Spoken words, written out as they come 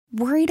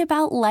Worried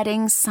about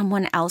letting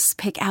someone else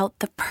pick out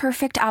the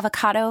perfect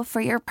avocado for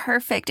your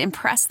perfect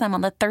impress them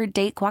on the third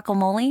date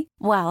guacamole?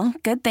 Well,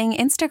 good thing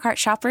Instacart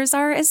shoppers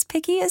are as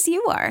picky as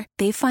you are.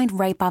 They find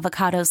ripe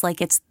avocados like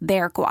it's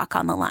their guac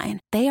on the line.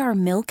 They are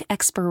milk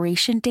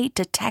expiration date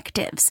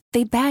detectives.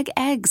 They bag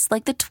eggs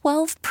like the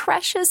 12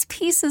 precious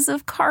pieces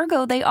of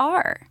cargo they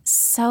are.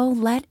 So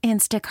let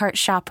Instacart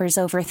shoppers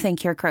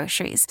overthink your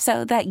groceries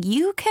so that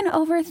you can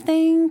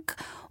overthink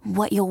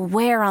what you'll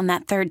wear on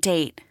that third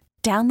date.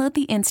 Download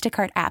the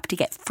Instacart app to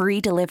get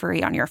free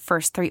delivery on your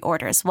first 3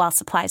 orders while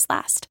supplies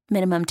last.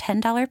 Minimum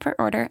 $10 per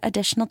order.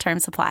 Additional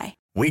terms apply.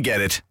 We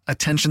get it.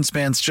 Attention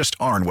spans just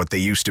aren't what they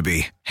used to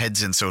be.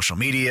 Heads in social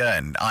media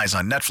and eyes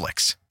on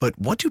Netflix. But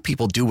what do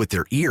people do with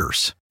their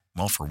ears?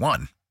 Well, for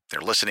one, they're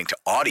listening to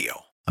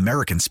audio.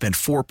 Americans spend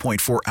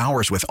 4.4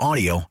 hours with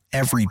audio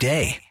every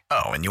day.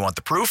 Oh, and you want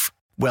the proof?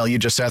 Well, you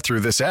just sat through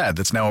this ad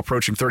that's now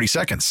approaching 30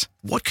 seconds.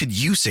 What could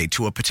you say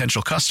to a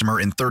potential customer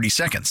in 30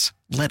 seconds?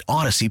 Let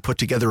Odyssey put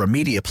together a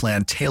media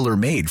plan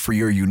tailor-made for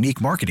your unique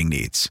marketing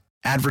needs.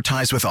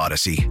 Advertise with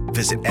Odyssey.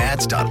 Visit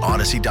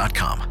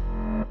ads.odyssey.com.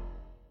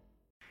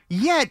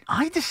 Yet,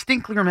 I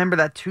distinctly remember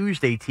that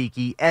Tuesday,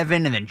 Tiki.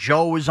 Evan and then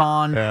Joe was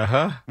on.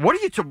 What are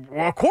you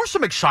well, of course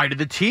I'm excited.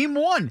 The team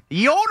won.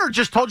 The owner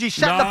just told you he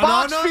set the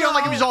box feeling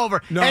like it was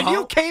over. No. And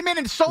you came in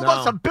and sold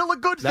us a bill of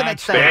goods the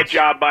next day. Bad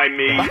job by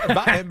me.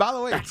 And by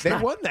the way, they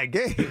won that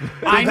game.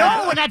 I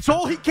know, and that's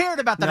all he cared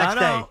about the next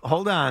day.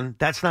 Hold on.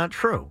 That's not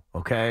true,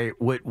 okay?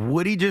 What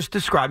Woody just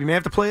described, you may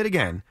have to play it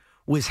again,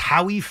 was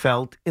how he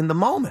felt in the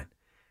moment.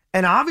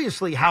 And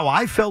obviously how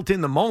I felt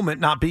in the moment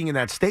not being in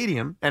that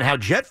stadium and how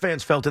Jet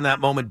fans felt in that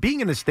moment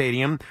being in the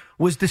stadium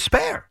was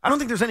despair. I don't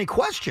think there's any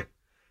question.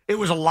 It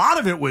was a lot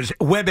of it was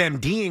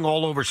WebMDing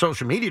all over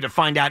social media to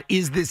find out,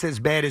 is this as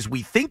bad as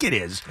we think it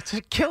is? It's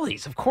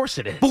Achilles. Of course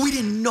it is. But we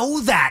didn't know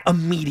that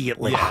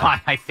immediately. Yeah.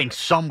 I think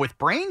some with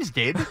brains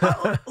did.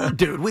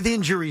 Dude, with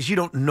injuries, you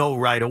don't know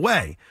right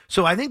away.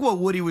 So I think what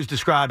Woody was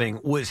describing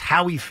was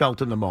how he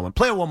felt in the moment.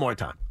 Play it one more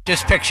time.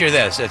 Just picture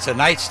this. It's a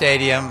night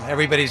stadium.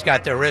 Everybody's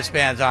got their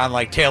wristbands on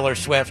like Taylor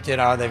Swift. You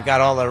know, they've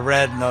got all the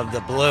red and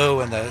the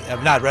blue and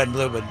the, not red and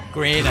blue, but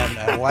green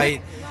and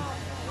white.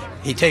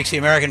 He takes the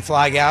American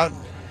flag out.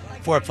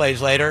 4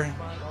 plays later,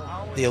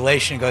 the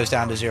elation goes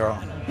down to 0.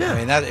 Yeah.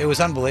 I mean, it was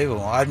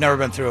unbelievable. I've never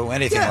been through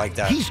anything like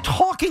that. He's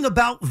talking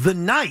about the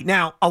night.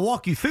 Now, I'll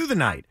walk you through the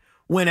night.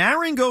 When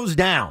Aaron goes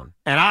down,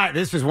 and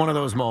this is one of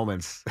those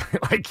moments,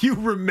 like you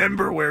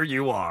remember where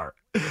you are.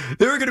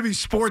 There are going to be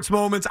sports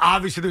moments.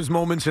 Obviously, there's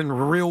moments in the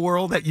real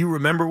world that you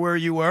remember where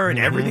you were and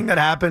everything that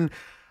happened.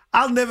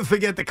 I'll never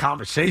forget the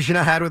conversation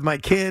I had with my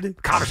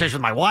kid, conversation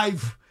with my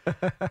wife.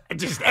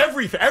 Just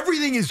everything.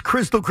 Everything is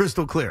crystal,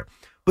 crystal clear.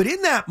 But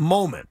in that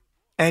moment,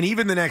 and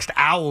even the next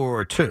hour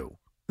or two,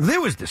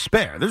 there was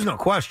despair. There's no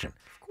question.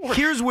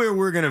 Here's where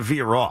we're going to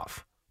veer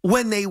off.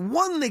 When they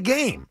won the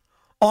game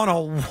on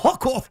a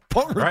walk-off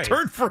punt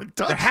return for a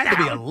touchdown, there had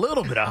to be a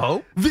little bit of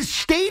hope. The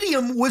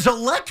stadium was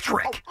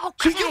electric.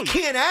 So you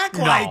can't act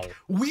like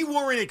we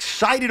weren't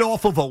excited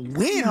off of a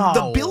win. No.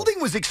 The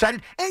building was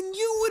excited, and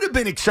you would have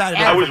been excited.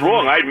 I was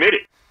wrong. I admit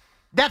it.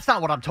 That's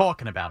not what I'm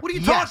talking about. What are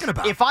you talking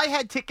about? If I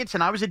had tickets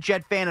and I was a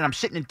Jet fan and I'm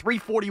sitting in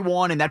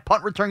 341 and that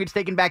punt return gets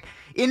taken back,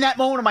 in that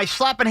moment, am I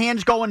slapping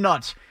hands going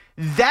nuts?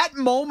 That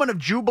moment of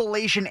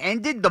jubilation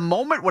ended the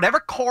moment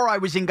whatever car I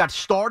was in got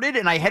started,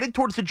 and I headed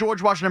towards the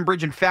George Washington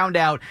Bridge and found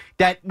out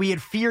that we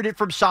had feared it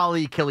from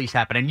Solly Achilles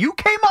happened. And you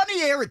came on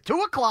the air at 2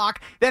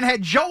 o'clock, then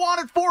had Joe on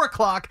at 4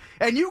 o'clock,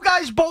 and you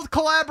guys both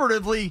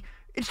collaboratively.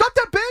 It's not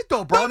that bad,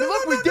 though, bro.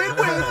 Look, we did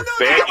win.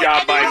 Bad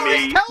job by me.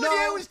 I was telling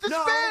you it was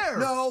despair.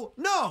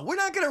 No. We're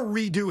not going to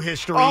redo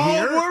history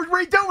here. We're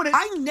redoing it.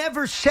 I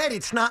never said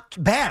it's not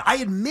bad. I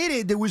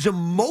admitted there was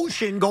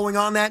emotion going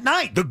on that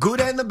night, the good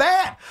and the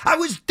bad. I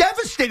was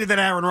devastated that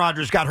Aaron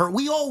Rodgers got hurt.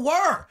 We all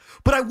were.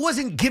 But I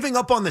wasn't giving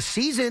up on the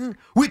season,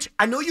 which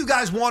I know you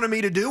guys wanted me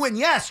to do. And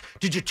yes,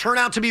 did you turn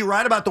out to be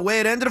right about the way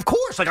it ended? Of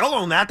course. Like, I'll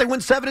own that. They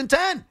went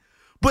 7-10.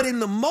 But in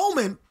the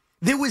moment,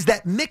 there was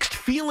that mixed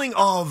feeling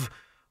of,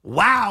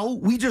 wow,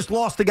 we just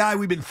lost the guy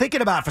we've been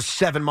thinking about for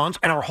 7 months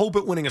and our hope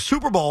at winning a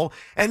Super Bowl.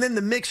 And then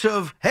the mix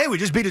of, hey, we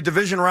just beat a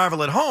division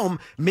rival at home.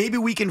 Maybe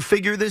we can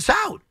figure this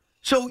out.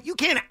 So you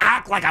can't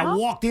act like I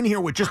walked in here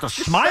with just a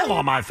smile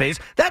on my face.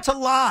 That's a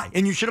lie,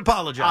 and you should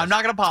apologize. I'm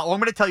not going to apologize. All I'm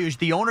going to tell you is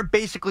the owner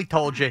basically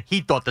told you he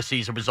thought the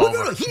season was over.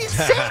 No, he didn't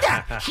say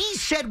that. He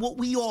said what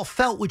we all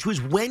felt, which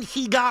was when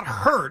he got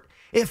hurt,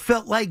 it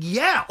felt like,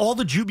 yeah, all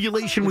the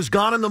jubilation was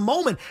gone in the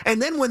moment.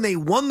 And then when they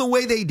won the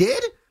way they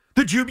did,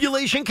 the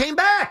jubilation came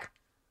back.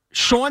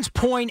 Sean's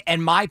point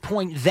and my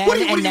point then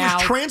and now.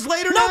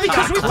 Translator? No, now?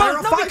 because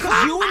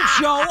Clarify. you and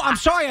Joe, I'm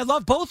sorry, I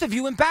love both of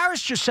you,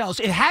 embarrassed yourselves.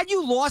 Had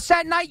you lost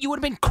that night, you would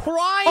have been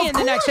crying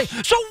the next day.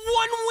 So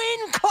one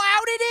win clouded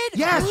it?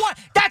 Yes.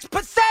 That's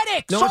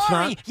pathetic. No,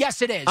 sorry. it's not.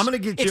 Yes, it is. I'm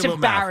going to get you a little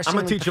math. I'm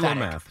going to teach you a little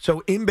math.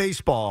 So in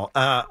baseball,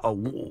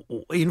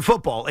 in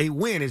football, a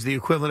win is the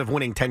equivalent of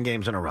winning 10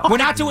 games in a row. We're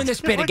not doing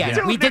this bit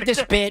again. We did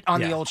this bit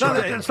on the old show.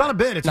 No, it's not a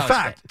bit. It's a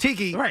fact.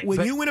 Tiki,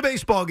 when you win a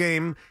baseball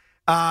game,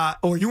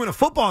 or you win a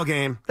football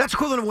game, that's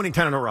equivalent to winning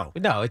 10 in a row.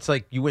 No, it's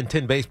like you win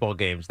 10 baseball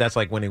games. That's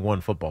like winning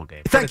one football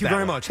game. Thank you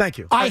very much. Thank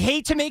you. I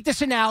hate to make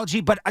this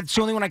analogy, but it's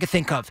the only one I could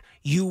think of.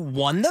 You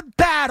won the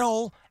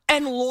battle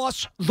and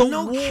lost the war.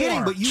 No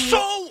kidding, but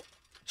you...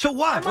 So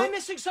what? Am I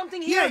missing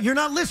something here? Yeah, you're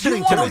not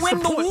listening you to me. want to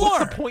win the war.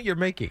 What's the point you're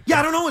making? Yeah,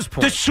 I don't know his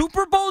point. The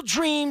Super Bowl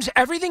dreams,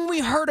 everything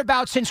we heard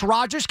about since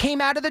Rodgers came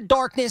out of the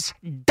darkness,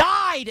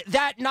 died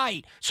that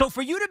night. So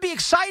for you to be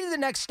excited the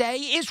next day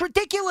is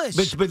ridiculous.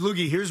 But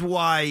Loogie, here's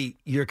why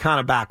you're kind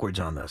of backwards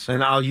on this,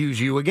 and I'll use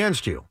you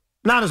against you.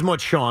 Not as much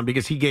Sean,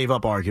 because he gave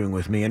up arguing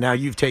with me, and now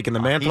you've taken the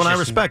mantle, and I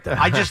respect that.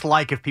 I just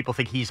like if people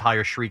think he's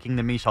higher shrieking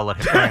than me, so I'll let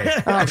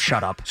him. Oh,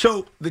 shut up.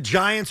 So the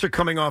Giants are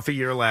coming off a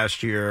year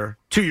last year,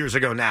 2 years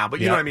ago now,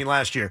 but you know what I mean,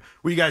 last year,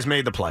 where you guys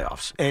made the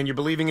playoffs, and you're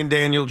believing in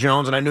Daniel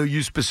Jones, and I know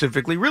you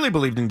specifically really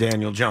believed in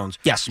Daniel Jones.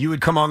 Yes. You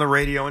would come on the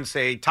radio and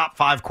say, top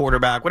 5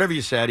 quarterback, whatever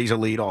you said, he's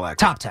elite, all that.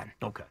 Top 10.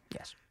 Okay.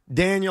 Yes.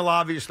 Daniel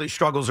obviously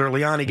struggles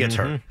early on. He gets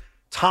hurt.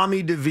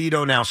 Tommy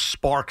DeVito now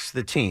sparks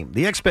the team.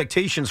 The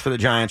expectations for the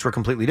Giants were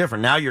completely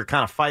different. Now you're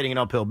kind of fighting an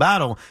uphill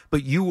battle,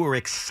 but you were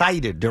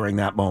excited during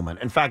that moment.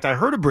 In fact, I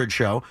heard a Bridge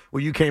show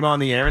where you came on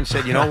the air and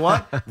said, you know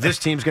what? This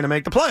team's going to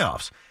make the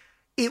playoffs.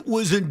 It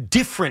was a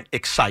different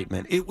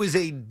excitement. It was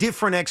a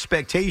different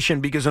expectation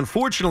because,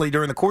 unfortunately,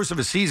 during the course of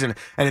a season,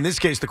 and in this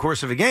case, the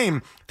course of a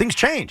game, things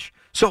change.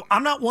 So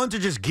I'm not one to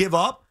just give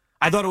up.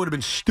 I thought it would have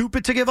been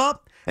stupid to give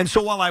up. And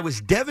so while I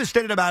was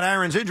devastated about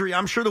Aaron's injury,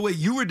 I'm sure the way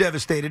you were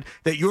devastated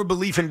that your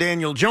belief in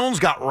Daniel Jones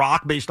got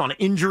rocked based on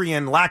injury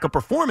and lack of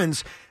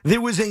performance,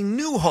 there was a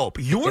new hope.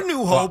 Your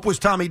new hope was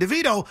Tommy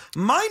DeVito.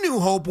 My new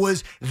hope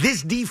was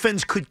this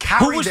defense could carry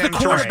them. Who was the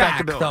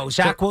quarterback, though?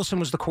 Zach Wilson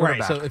was the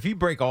quarterback. Right, so if you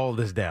break all of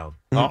this down,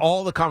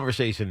 all the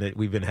conversation that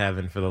we've been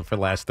having for the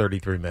last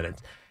 33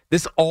 minutes,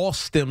 this all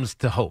stems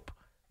to hope.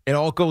 It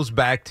all goes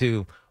back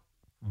to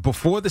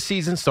before the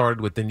season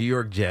started with the New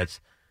York Jets,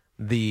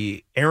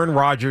 the Aaron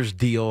Rodgers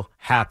deal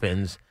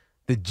happens.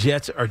 The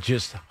Jets are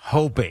just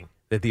hoping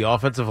that the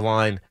offensive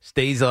line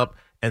stays up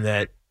and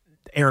that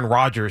Aaron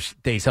Rodgers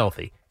stays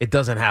healthy. It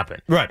doesn't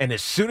happen. Right. And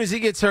as soon as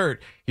he gets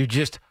hurt, you're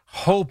just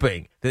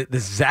hoping that the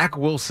Zach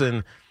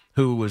Wilson,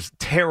 who was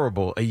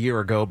terrible a year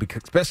ago,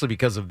 especially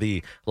because of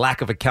the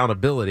lack of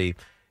accountability,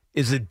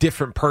 is a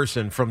different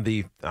person from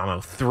the,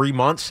 3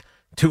 months,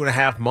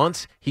 2.5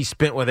 months he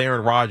spent with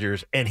Aaron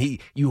Rodgers, and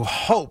you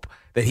hope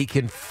that he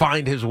can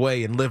find his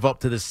way and live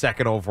up to the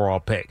second overall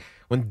pick.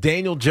 When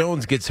Daniel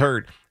Jones gets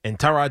hurt and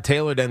Tyrod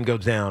Taylor then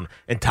goes down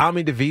and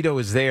Tommy DeVito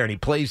is there and he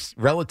plays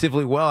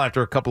relatively well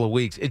after a couple of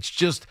weeks, it's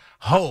just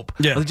hope.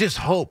 Yeah. It's just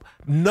hope.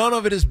 None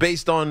of it is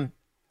based on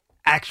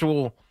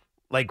actual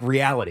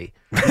reality.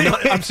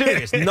 I'm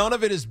serious. None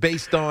of it is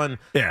based on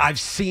I've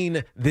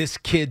seen this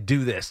kid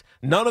do this.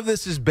 None of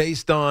this is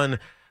based on,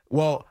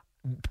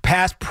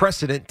 past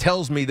precedent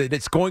tells me that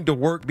it's going to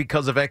work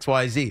because of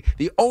XYZ.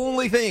 The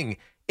only thing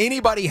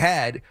anybody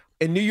had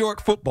in New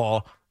York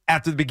football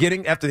after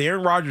the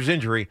Aaron Rodgers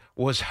injury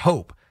was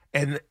hope.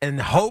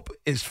 And hope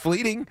is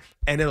fleeting,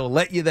 and it'll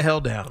let you the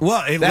hell down.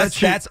 Well,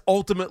 that's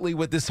ultimately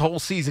what this whole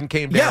season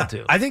came down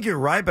to. I think you're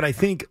right, but I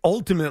think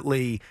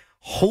ultimately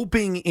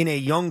hoping in a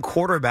young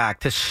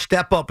quarterback to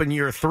step up in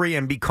year 3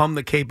 and become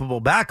the capable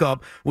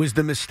backup was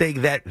the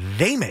mistake that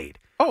they made.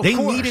 They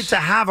needed to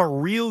have a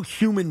real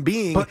human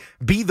being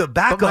be the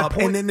backup,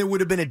 and then there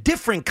would have been a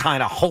different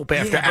kind of hope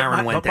after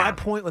Aaron went down. My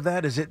point with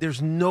that is that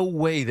there's no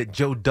way that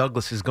Joe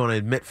Douglas is going to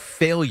admit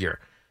failure.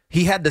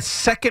 He had the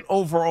second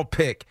overall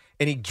pick,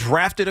 and he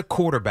drafted a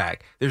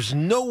quarterback. There's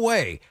no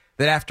way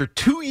that after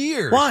 2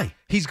 years,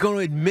 he's going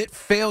to admit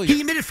failure.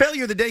 He admitted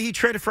failure the day he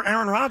traded for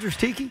Aaron Rodgers,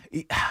 Tiki.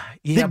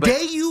 The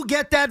day you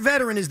get that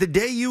veteran is the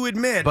day you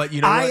admit, but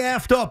you know I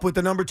effed up with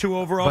the number 2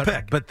 overall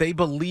pick. But they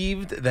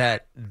believed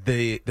that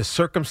the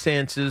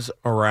circumstances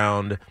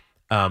around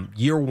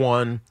year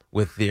 1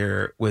 with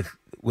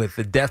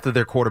the death of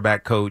their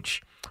quarterback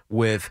coach,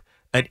 with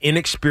an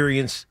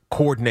inexperienced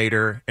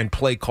coordinator and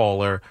play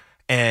caller,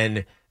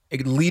 and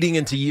leading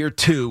into year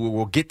 2,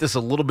 we'll get this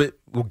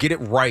we'll get it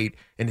right,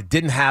 and it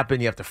didn't happen.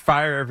 You have to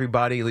fire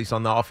everybody, at least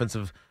on the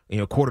offensive,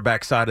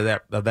 quarterback side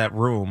of that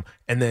room,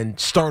 and then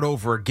start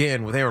over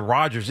again with Aaron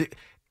Rodgers.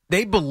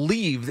 They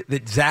believed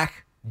that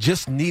Zach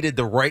just needed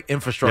the right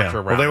infrastructure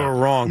around they were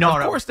wrong. No,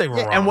 of course they were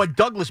wrong. And what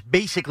Douglas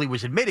basically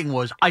was admitting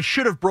was, I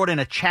should have brought in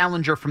a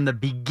challenger from the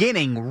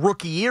beginning,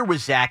 rookie year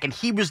with Zach, and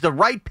he was the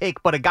right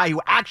pick, but a guy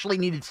who actually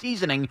needed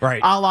seasoning,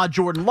 a la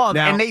Jordan Love,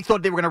 and they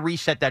thought they were going to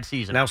reset that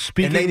season. Now,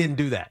 and they didn't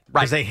do that.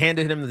 Because they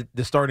handed him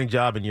the starting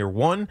job in year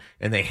 1,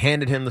 and they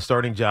handed him the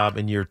starting job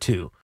in year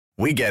 2.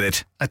 We get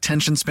it.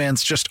 Attention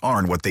spans just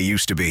aren't what they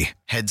used to be.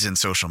 Heads in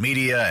social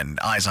media and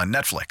eyes on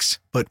Netflix.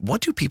 But what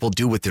do people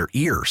do with their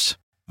ears?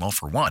 Well,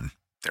 for one,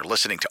 they're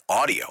listening to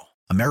audio.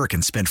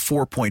 Americans spend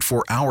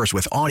 4.4 hours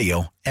with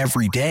audio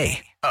every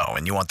day. Oh,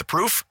 and you want the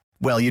proof?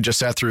 Well, you just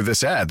sat through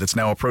this ad that's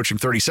now approaching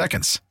 30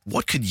 seconds.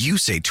 What could you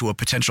say to a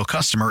potential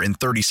customer in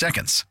 30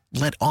 seconds?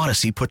 Let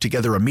Odyssey put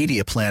together a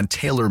media plan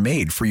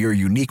tailor-made for your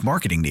unique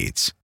marketing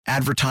needs.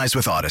 Advertise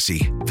with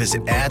Odyssey.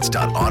 Visit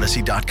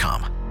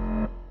ads.odyssey.com.